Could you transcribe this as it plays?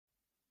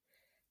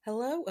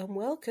Hello and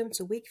welcome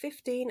to week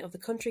 15 of the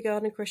Country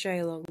Garden Crochet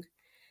Along.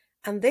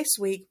 And this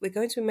week we're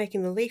going to be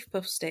making the leaf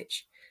puff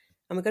stitch,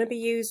 and we're going to be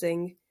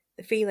using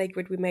the Filet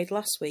grid we made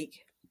last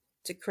week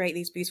to create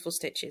these beautiful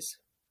stitches.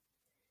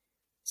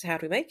 So how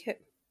do we make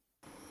it?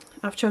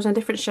 I've chosen a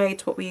different shade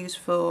to what we used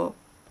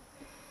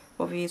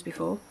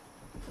before.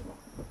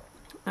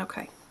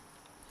 Okay.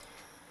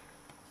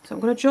 So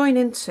I'm going to join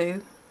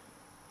into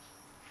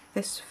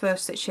this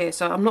first stitch here.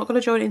 So I'm not going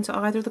to join into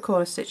either of the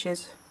corner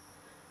stitches.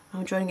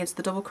 I'm joining into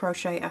the double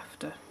crochet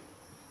after.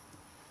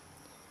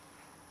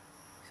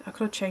 I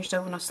could have changed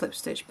over when I slip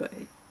stitch, but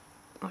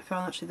I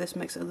found actually this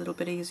makes it a little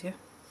bit easier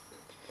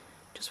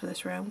just for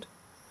this round.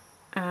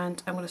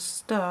 And I'm going to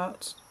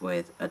start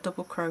with a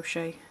double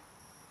crochet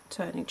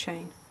turning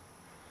chain.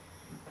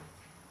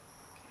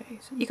 Okay,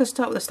 so you can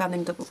start with a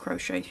standing double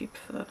crochet if you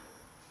prefer,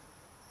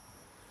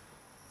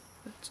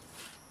 but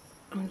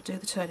I'm going to do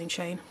the turning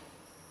chain.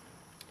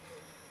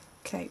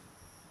 Okay,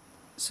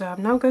 so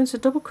I'm now going to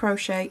double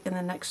crochet in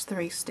the next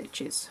 3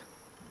 stitches.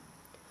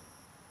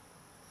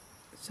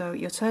 So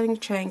your turning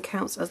chain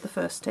counts as the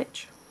first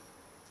stitch.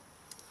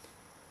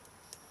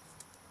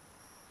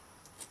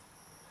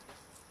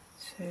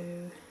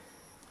 2,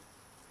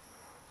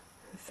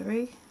 3,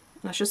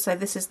 and I should say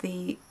this is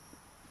the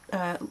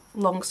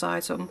long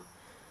side, so I'm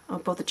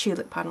above the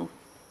tulip panel.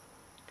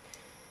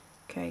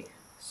 Okay,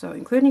 so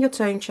including your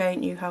turning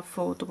chain you have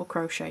 4 double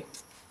crochet.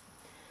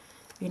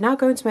 You're now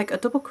going to make a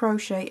double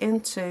crochet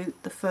into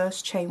the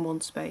first chain 1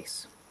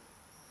 space.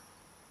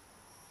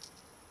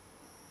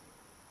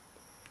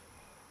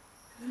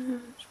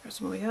 Just press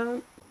my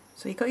yarn.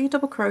 So you've got your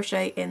double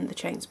crochet in the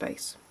chain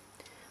space.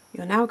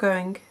 You're now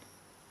going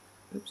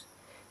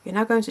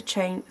to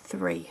chain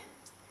 3.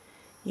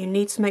 You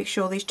need to make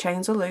sure these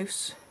chains are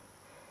loose.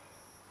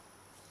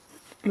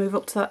 Move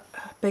up to that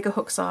bigger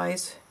hook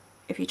size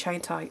if you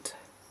chain tight.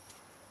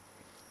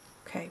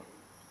 Okay.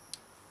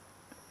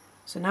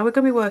 So now we're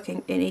going to be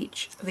working in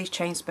each of these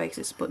chain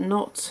spaces, but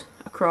not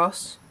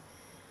across.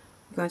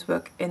 We're going to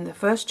work in the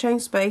first chain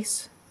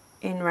space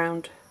in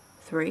round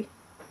 3.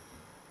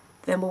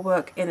 Then we'll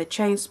work in the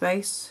chain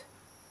space,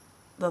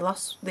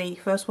 the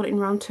first one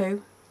in round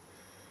 2,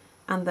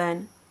 and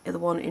then the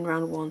one in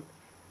round 1.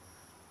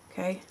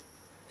 Okay,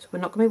 so we're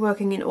not going to be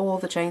working in all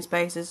the chain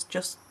spaces,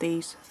 just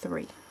these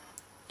 3.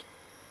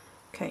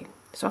 Okay,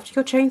 so after you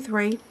go chain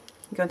 3, you're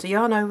going to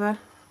yarn over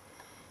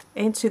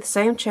into the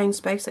same chain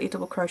space that you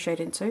double crocheted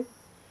into.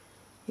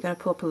 You're going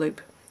to pull up a loop,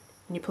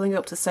 and you're pulling it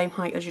up to the same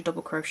height as your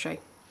double crochet.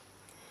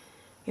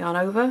 Yarn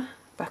over,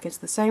 back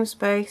into the same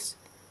space,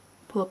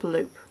 pull up a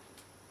loop.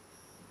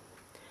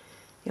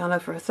 Yarn over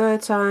for a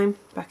 3rd time,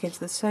 back into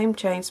the same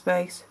chain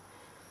space,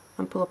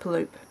 and pull up a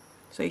loop.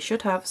 So you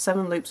should have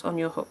 7 loops on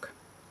your hook.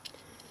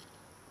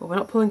 But we're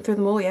not pulling through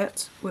them all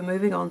yet, we're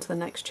moving on to the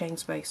next chain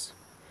space.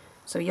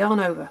 So yarn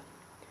over,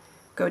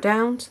 go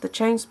down to the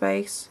chain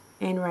space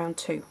in round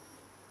 2.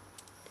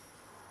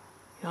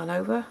 Yarn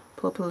over,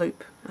 pull up a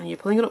loop, and you're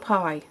pulling it up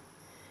high.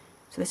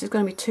 So this is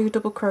going to be 2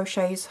 double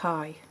crochets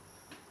high.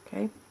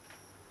 Okay,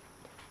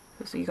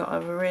 so you've got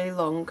a really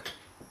long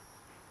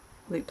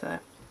loop there.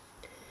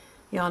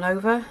 Yarn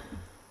over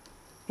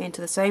into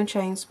the same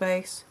chain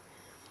space,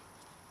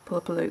 pull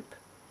up a loop,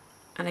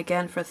 and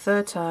again for a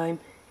 3rd time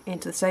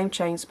into the same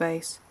chain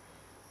space,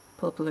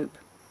 pull up a loop.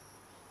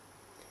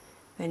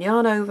 Then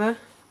yarn over,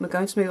 we're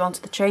going to move on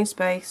to the chain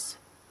space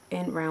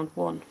in round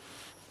 1.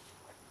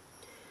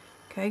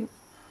 Okay,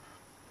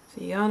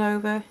 so yarn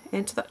over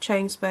into that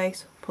chain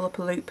space, pull up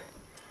a loop,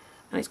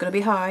 and it's going to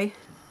be high.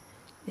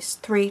 It's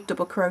 3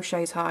 double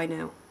crochets high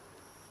now.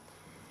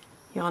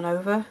 Yarn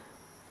over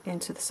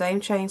into the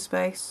same chain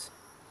space,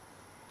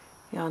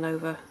 yarn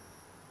over,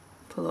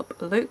 pull up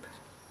a loop,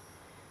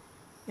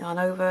 yarn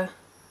over,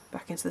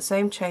 back into the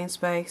same chain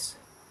space,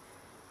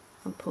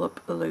 and pull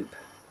up a loop.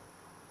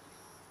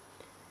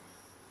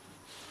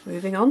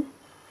 Moving on,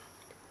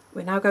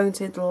 we're now going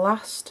to the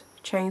last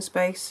chain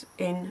space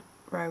in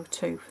row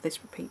 2 for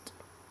this repeat.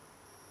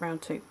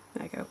 Round 2,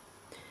 there you go.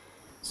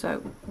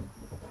 So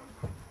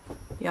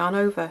yarn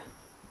over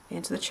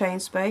into the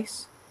chain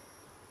space,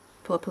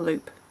 pull up a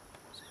loop,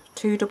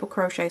 2 double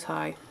crochets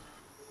high.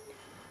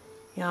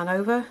 Yarn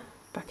over,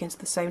 back into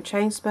the same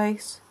chain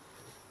space,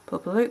 pull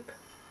up a loop,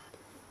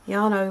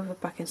 yarn over,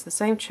 back into the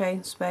same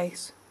chain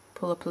space,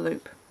 pull up a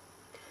loop.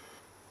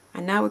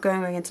 And now we're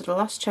going into the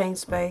last chain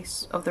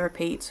space of the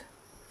repeat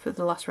for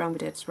the last round we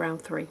did,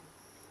 round 3.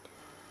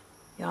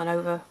 Yarn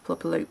over, pull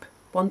up a loop,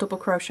 1 double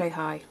crochet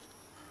high.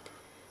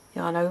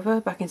 Yarn over,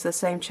 back into the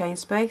same chain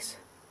space,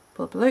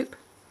 pull up a loop,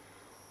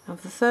 and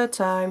for the 3rd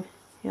time,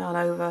 yarn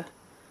over,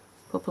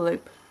 pull up a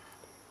loop.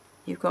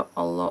 You've got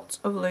a lot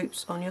of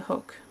loops on your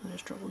hook. I'll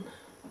just draw one.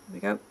 There we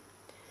go.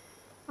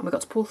 And we've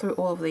got to pull through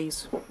all of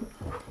these.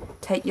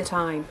 Take your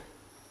time.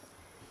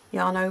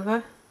 Yarn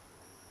over,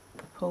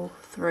 pull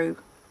through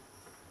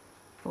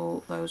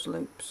all those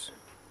loops.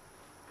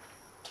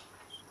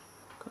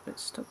 Got it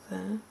stuck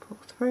there. Pull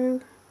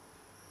through,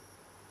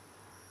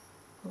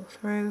 pull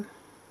through.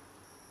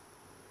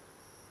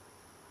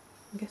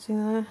 I'm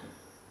getting there.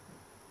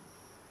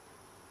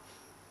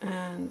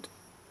 and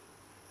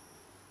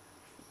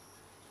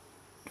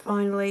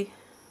finally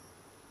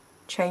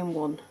chain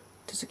 1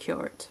 to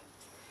secure it.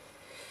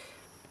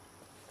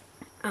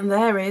 And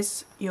there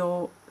is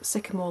your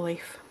sycamore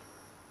leaf.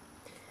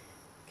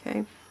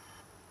 Okay,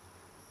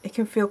 it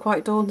can feel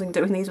quite daunting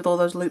doing these with all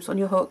those loops on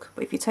your hook,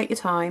 but if you take your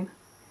time,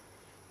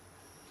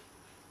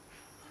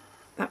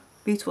 that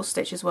beautiful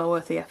stitch is well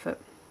worth the effort.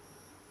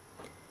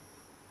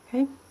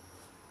 Okay,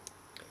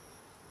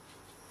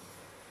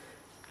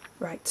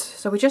 right,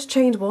 so we just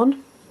chained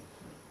 1,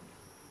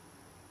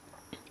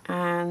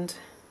 and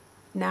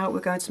now we're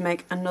going to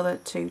make another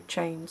 2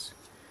 chains.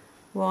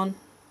 1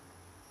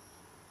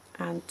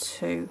 and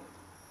 2.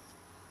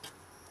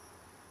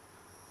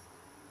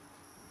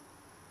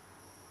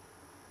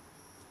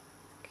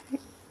 Okay.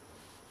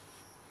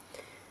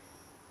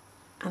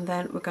 And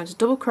then we're going to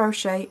double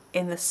crochet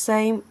in the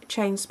same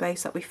chain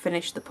space that we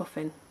finished the puff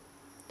in.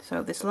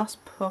 So this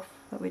last puff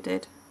that we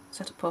did,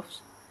 set of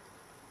puffs,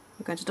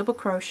 we're going to double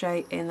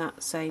crochet in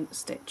that same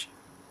stitch.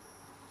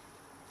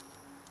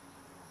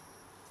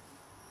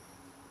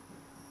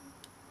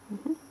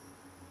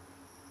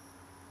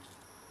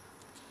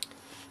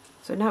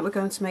 So now we're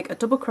going to make a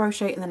double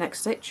crochet in the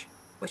next stitch,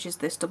 which is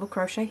this double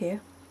crochet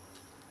here,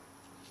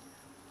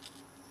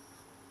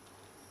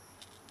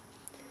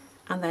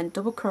 and then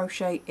double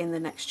crochet in the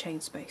next chain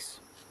space.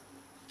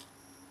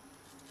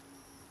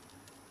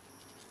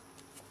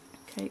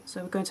 Okay,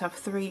 so we're going to have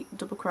 3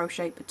 double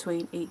crochet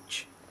between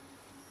each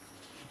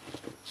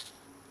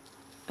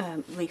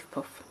leaf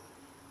puff.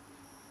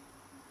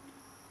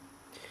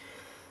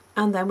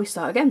 And then we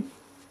start again.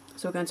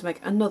 So we're going to make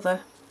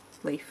another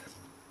leaf.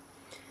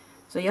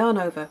 So yarn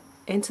over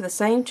into the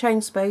same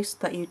chain space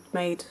that you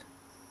made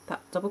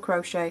that double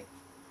crochet,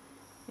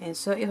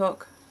 insert your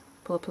hook,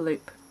 pull up a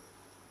loop.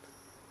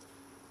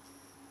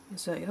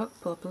 Insert your hook,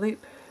 pull up a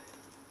loop.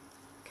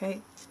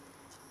 Okay,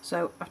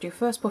 so after your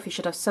first puff you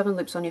should have 7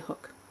 loops on your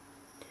hook.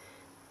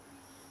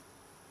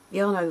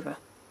 Yarn over.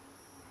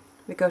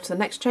 We go to the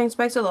next chain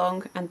space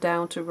along and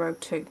down to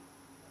round 2.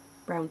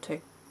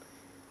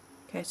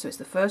 Okay, so it's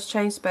the first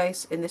chain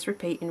space in this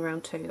repeat in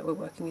round 2 that we're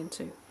working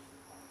into.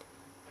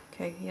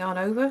 Okay, yarn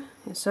over,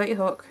 insert your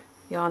hook,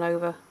 yarn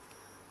over,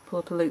 pull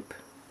up a loop.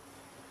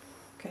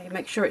 Okay,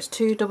 make sure it's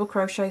 2 double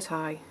crochets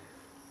high.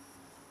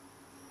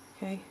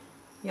 Okay,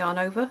 yarn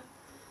over,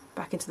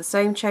 back into the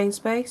same chain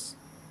space,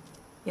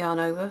 yarn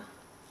over,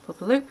 pull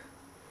up a loop,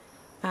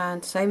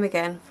 and same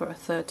again for a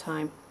 3rd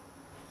time.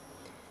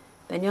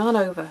 Then yarn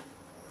over,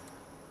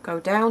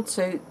 go down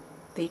to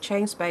the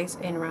chain space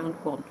in round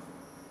 1.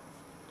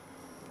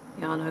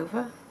 Yarn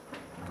over,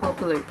 pull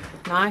up a loop,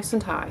 nice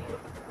and high.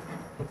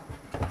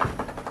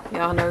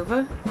 Yarn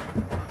over,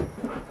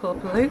 pull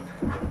up a loop,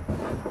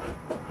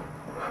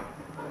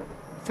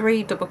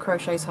 3 double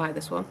crochets high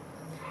this one,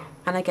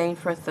 and again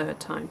for a 3rd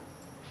time.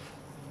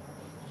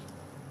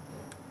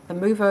 Then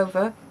move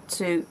over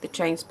to the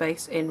chain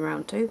space in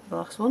round 2, the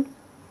last one,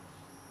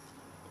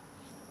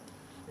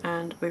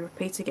 and we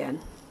repeat again.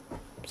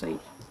 So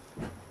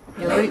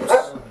your loops,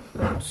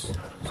 oops,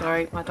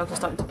 sorry, my dog is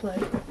starting to play.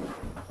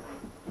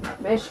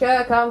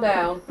 Mishka, calm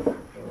down.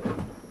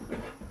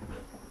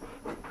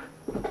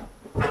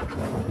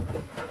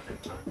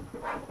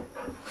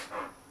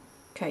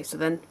 Okay, so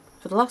then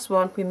for the last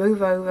one we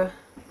move over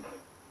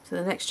to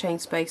the next chain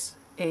space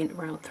in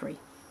round 3.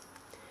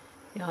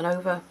 Yarn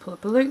over, pull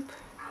up a loop,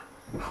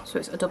 so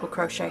it's a double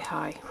crochet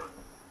high.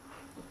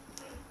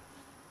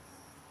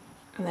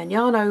 And then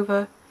yarn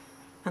over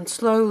and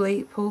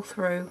slowly pull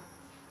through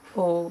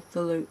all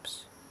the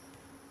loops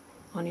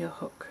on your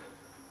hook.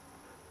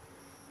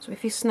 So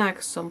if you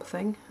snag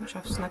something, which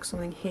I've snagged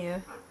something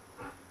here,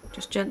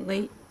 just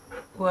gently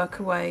work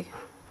away.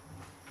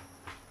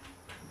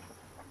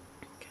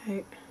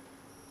 Okay,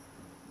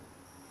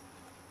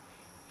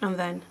 and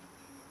then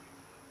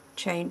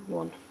chain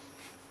 1,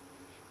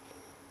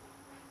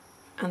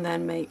 and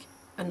then make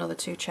another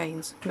 2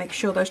 chains. Make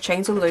sure those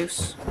chains are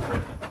loose.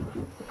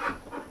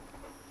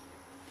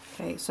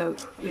 Okay, so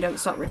we don't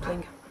start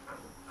rippling.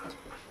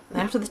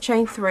 And after the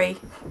chain 3,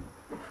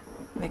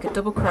 make a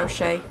double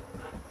crochet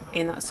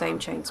in that same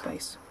chain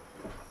space.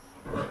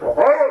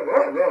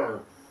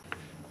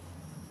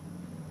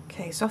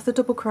 Okay, so after the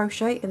double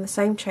crochet in the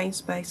same chain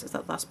space as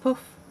that last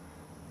puff,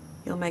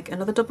 you'll make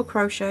another double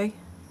crochet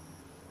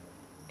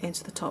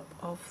into the top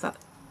of that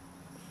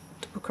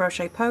double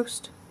crochet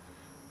post,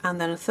 and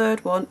then a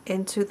 3rd one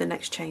into the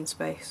next chain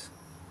space,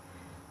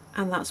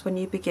 and that's when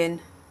you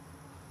begin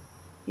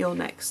your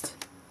next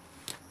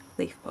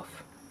leaf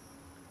puff.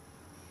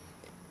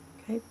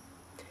 Okay,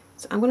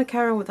 so I'm going to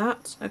carry on with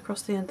that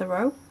across the end of the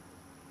row,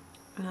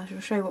 and I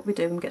shall show you what we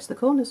do when we get to the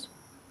corners.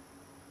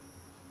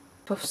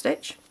 Puff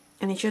stitch,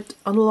 and you should,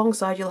 on the long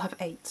side you'll have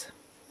 8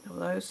 of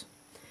those,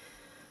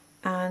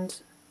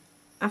 and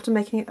after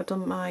making it I've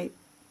done my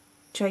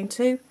chain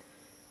 2.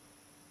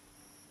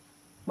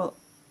 Well,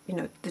 you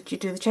know, you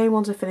do the chain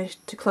 1 to finish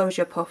to close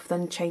your puff,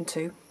 then chain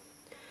 2,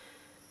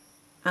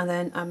 and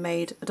then I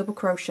made a double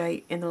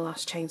crochet in the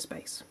last chain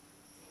space.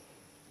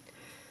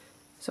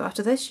 So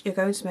after this you're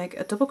going to make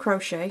a double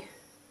crochet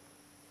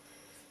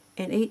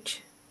in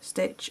each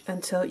stitch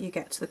until you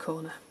get to the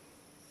corner.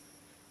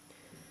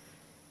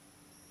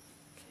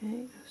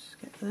 Okay, let's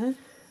get there.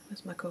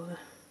 Where's my corner?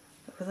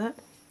 Over there.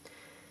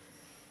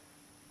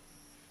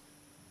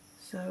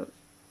 So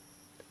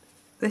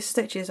this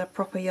stitch is a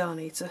proper yarn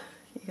eater.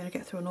 You're going to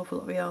get through an awful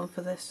lot of yarn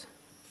for this.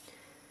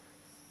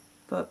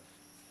 But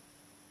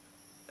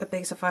the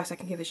biggest advice I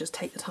can give is just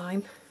take the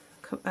time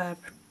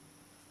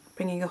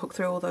bringing your hook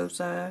through all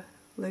those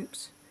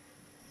loops.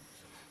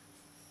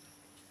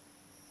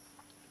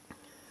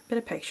 A bit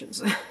of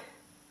patience.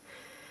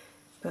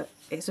 But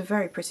it's a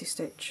very pretty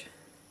stitch.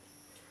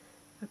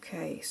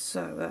 Okay,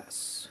 so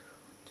that's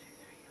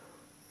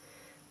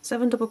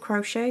 7 double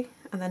crochet,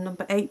 and then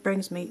number 8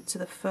 brings me to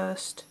the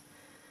first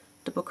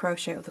double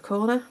crochet of the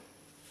corner,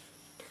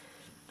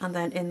 and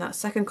then in that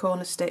second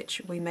corner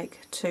stitch we make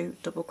 2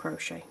 double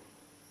crochet.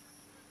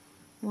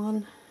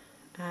 1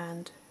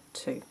 and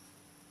 2.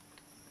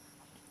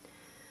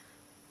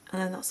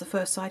 And then that's the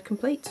first side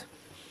complete.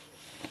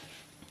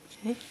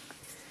 Okay,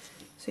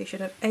 so you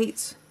should have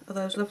 8 of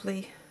those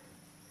lovely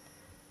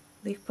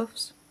leaf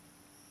puffs.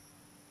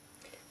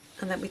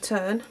 And then we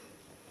turn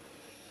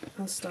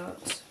and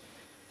start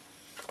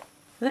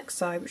the next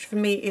side, which for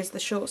me is the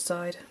short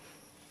side.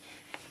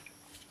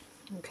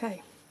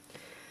 Okay,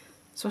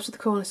 so after the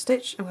corner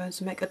stitch I'm going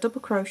to make a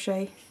double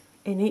crochet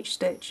in each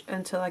stitch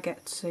until I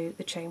get to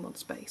the chain 1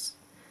 space.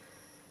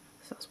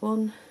 So that's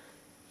 1,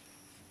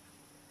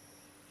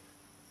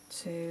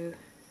 2,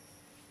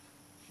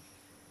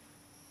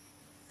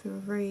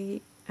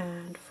 3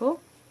 and 4.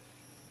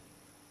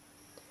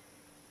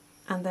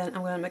 And then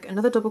I'm going to make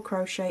another double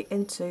crochet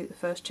into the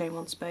first chain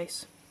 1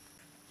 space.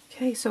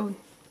 Okay, so I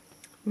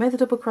made the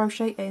double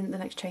crochet in the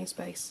next chain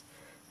space,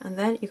 and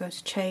then you're going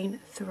to chain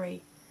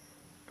 3.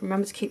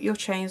 Remember to keep your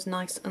chains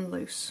nice and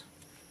loose.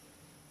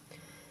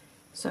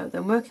 So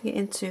then working it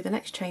into the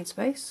next chain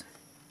space,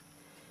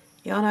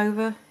 yarn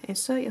over,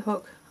 insert your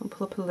hook and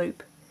pull up a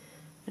loop,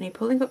 and you're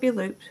pulling up your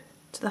loop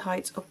to the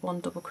height of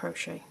 1 double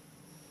crochet.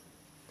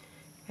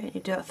 Okay, and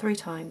you do that 3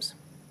 times.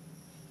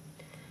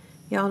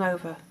 Yarn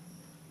over,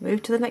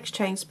 move to the next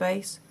chain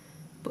space,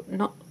 but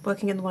not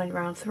working in the one in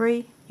round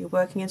 3, you're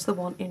working into the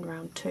one in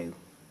round 2.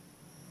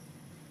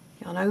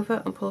 Yarn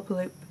over and pull up a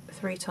loop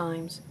 3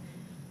 times,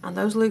 and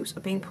those loops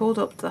are being pulled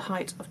up to the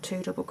height of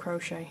 2 double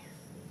crochet.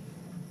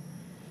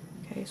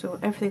 Okay, so we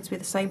want everything to be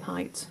the same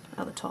height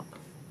at the top.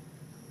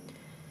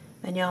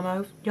 Then yarn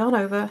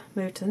over,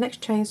 move to the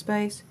next chain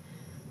space,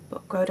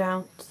 but go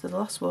down to the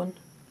last one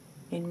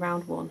in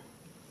round 1.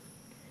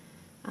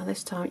 And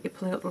this time you're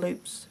pulling up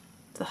loops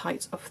to the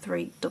height of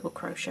 3 double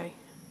crochet.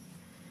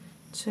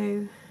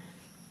 2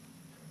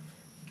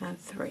 and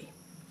 3.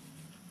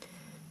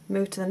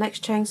 Move to the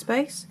next chain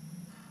space,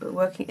 but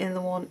working in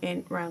the one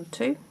in round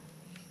 2,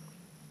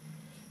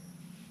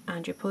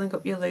 and you're pulling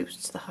up your loops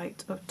to the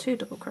height of 2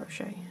 double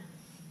crochet.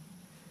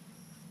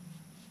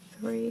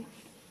 3,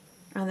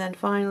 and then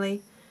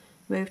finally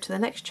move to the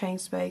next chain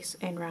space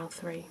in round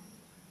 3,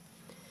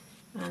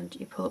 and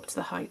you pull up to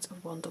the height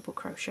of 1 double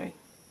crochet.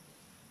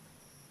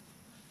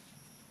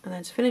 And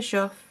then to finish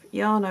off,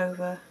 yarn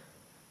over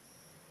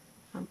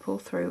and pull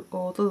through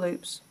all the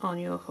loops on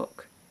your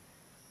hook.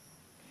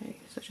 Okay,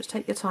 so just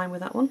take your time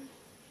with that one,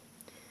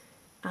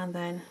 and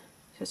then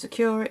to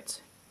secure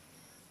it,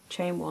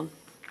 chain 1,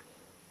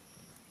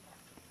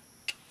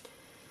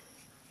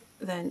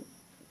 then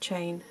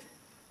chain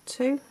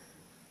 2,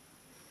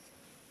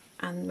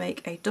 and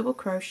make a double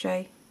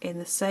crochet in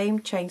the same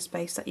chain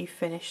space that you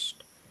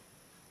finished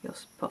your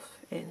puff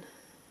in.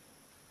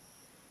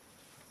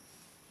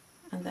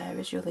 And there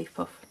is your leaf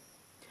puff.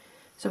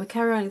 So we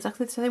carry on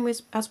exactly the same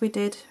as we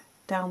did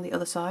down the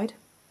other side,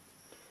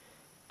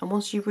 and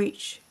once you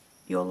reach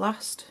your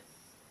last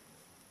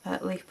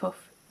leaf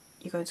puff,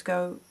 you're going to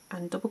go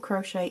and double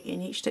crochet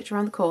in each stitch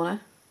around the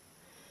corner.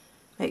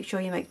 Make sure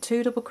you make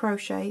 2 double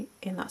crochet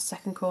in that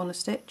second corner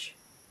stitch,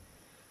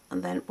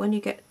 and then when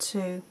you get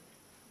to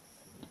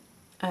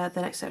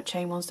the next set of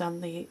chain 1s down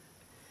the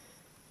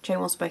chain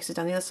 1 spaces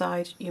down the other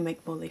side, you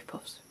make more leaf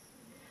puffs.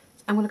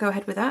 So I'm going to go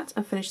ahead with that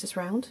and finish this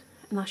round,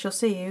 and I shall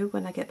see you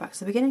when I get back to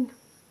the beginning.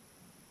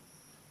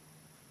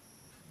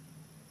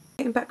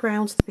 Getting back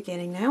round to the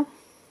beginning now,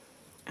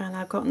 and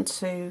I've gotten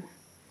to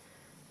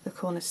the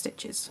corner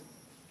stitches.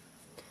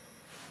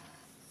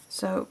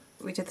 So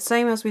we did the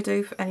same as we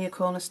do for any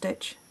corner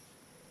stitch.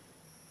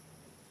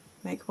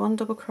 Make 1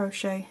 double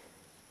crochet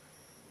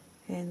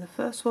in the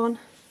first one,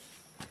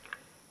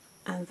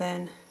 and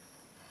then I'm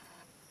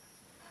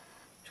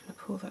just going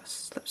to pull that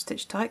slip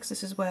stitch tight because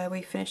this is where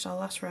we finished our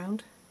last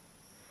round,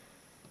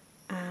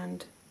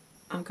 and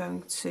I'm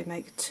going to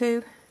make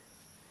 2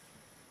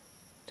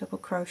 double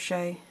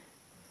crochet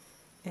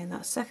in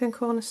that second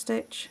corner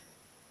stitch,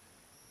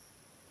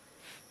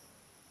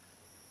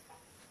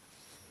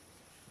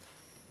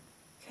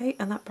 okay,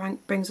 and that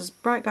brings us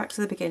right back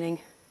to the beginning,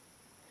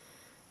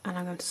 and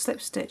I'm going to slip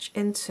stitch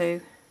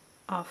into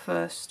our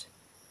first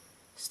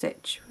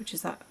stitch, which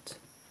is that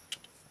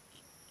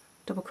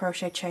double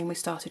crochet chain we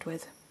started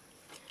with.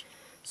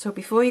 So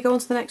before you go on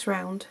to the next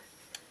round,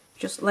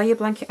 just lay your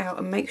blanket out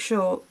and make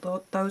sure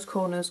those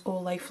corners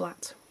all lay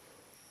flat.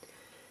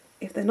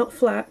 If they're not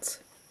flat,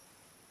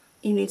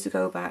 you need to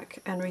go back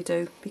and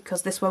redo,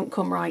 because this won't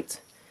come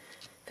right.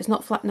 If it's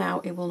not flat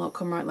now, it will not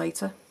come right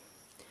later.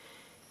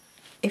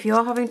 If you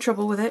are having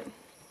trouble with it,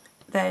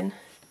 then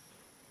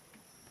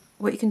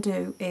what you can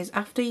do is,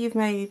 after you've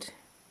made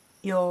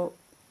your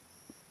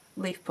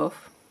leaf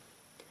puff,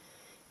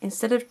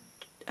 instead of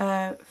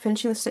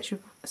finishing the stitch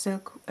with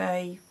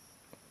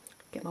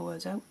get my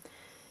words out,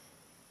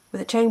 with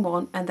a chain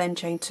 1 and then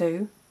chain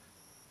 2,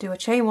 do a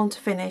chain 1 to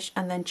finish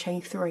and then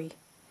chain 3.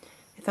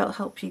 If that'll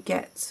help you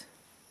get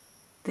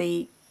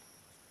the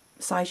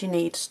size you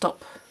need to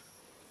stop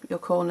your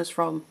corners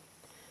from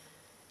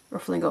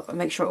ruffling up and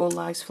make sure it all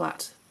lies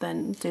flat,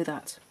 then do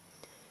that.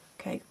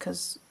 Okay,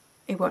 because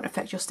it won't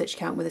affect your stitch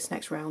count with this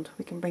next round.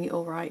 We can bring it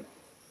all right.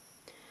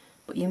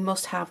 But you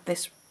must have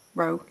this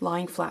row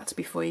lying flat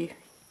before you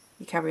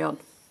carry on.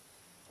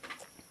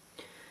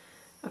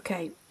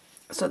 Okay,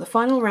 so the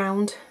final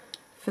round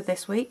for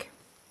this week,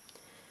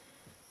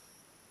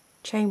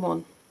 chain 1.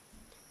 In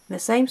the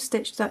same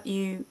stitch that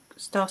you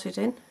started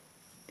in,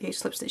 that you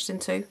slip stitched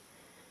into,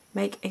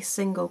 make a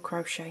single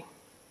crochet.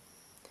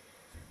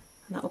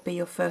 And that will be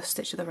your first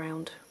stitch of the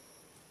round.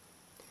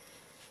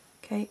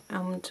 Okay,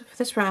 and for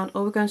this round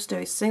all we're going to do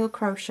is single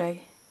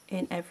crochet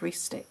in every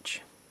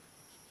stitch.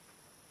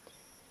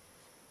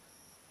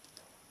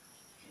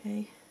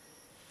 Okay.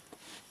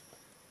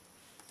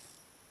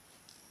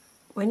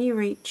 When you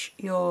reach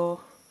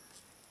your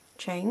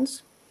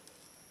chains,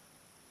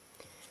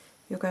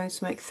 you're going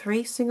to make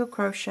 3 single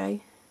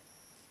crochet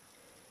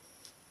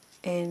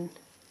in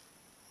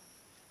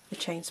the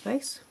chain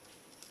space.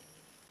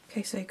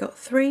 Okay, so you've got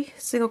 3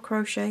 single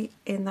crochet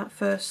in that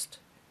first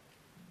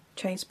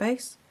chain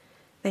space.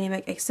 Then you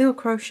make a single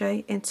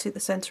crochet into the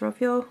centre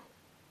of your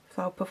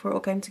flower puff where it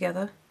all came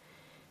together.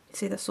 You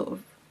see that sort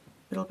of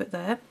little bit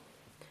there.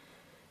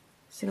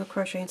 Single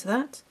crochet into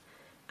that,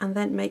 and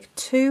then make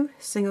 2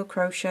 single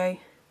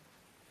crochet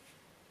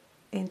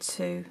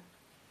into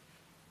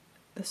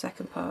the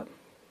second part.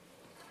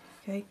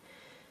 Okay,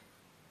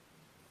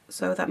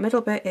 so that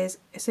middle bit is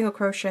a single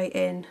crochet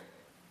in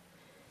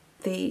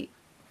the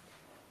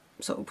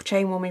sort of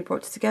chain 1 we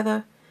brought it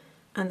together,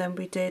 and then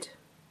we did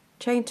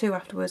chain 2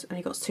 afterwards, and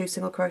you got 2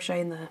 single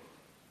crochet in there,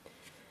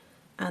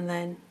 and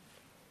then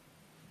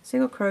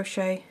single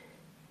crochet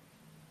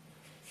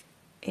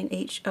in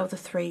each of the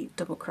 3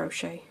 double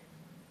crochet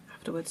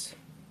afterwards,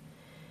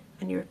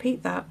 and you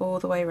repeat that all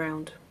the way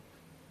around.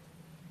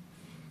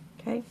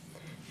 Okay,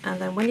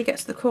 and then when you get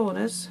to the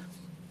corners,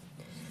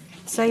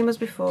 same as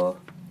before,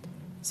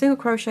 single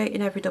crochet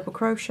in every double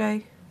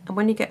crochet, and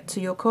when you get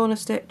to your corner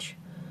stitch,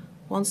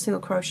 1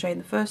 single crochet in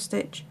the first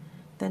stitch,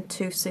 then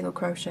 2 single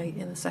crochet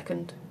in the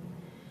second,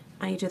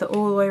 and you do that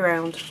all the way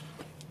around.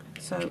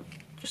 So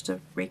just to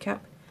recap,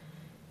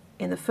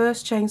 in the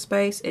first chain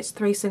space it's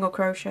 3 single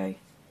crochet,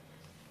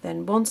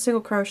 then 1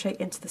 single crochet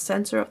into the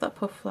centre of that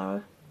puff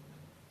flower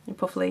and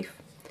puff leaf,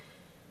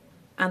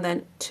 and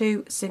then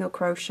 2 single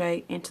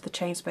crochet into the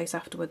chain space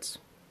afterwards.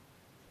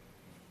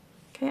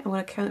 Okay, I'm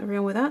going to carry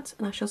on with that,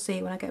 and I shall see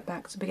you when I get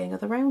back to the beginning of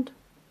the round.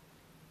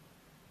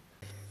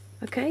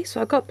 Okay, so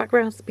I got back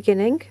round to the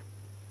beginning.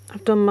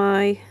 I've done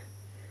my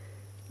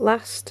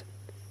last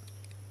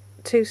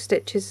 2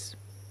 stitches,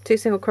 2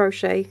 single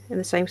crochet in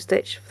the same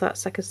stitch for that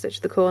second stitch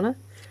at the corner,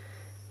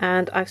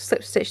 and I've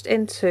slip stitched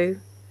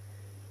into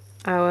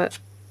our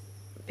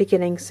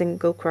beginning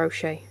single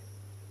crochet,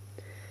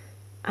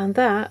 and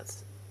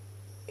that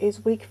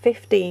is week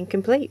 15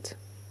 complete.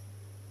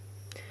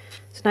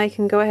 So now you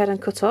can go ahead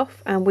and cut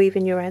off and weave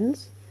in your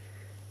ends,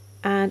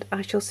 and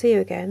I shall see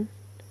you again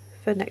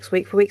for next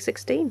week for week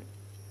 16.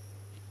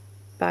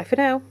 Bye for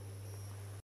now.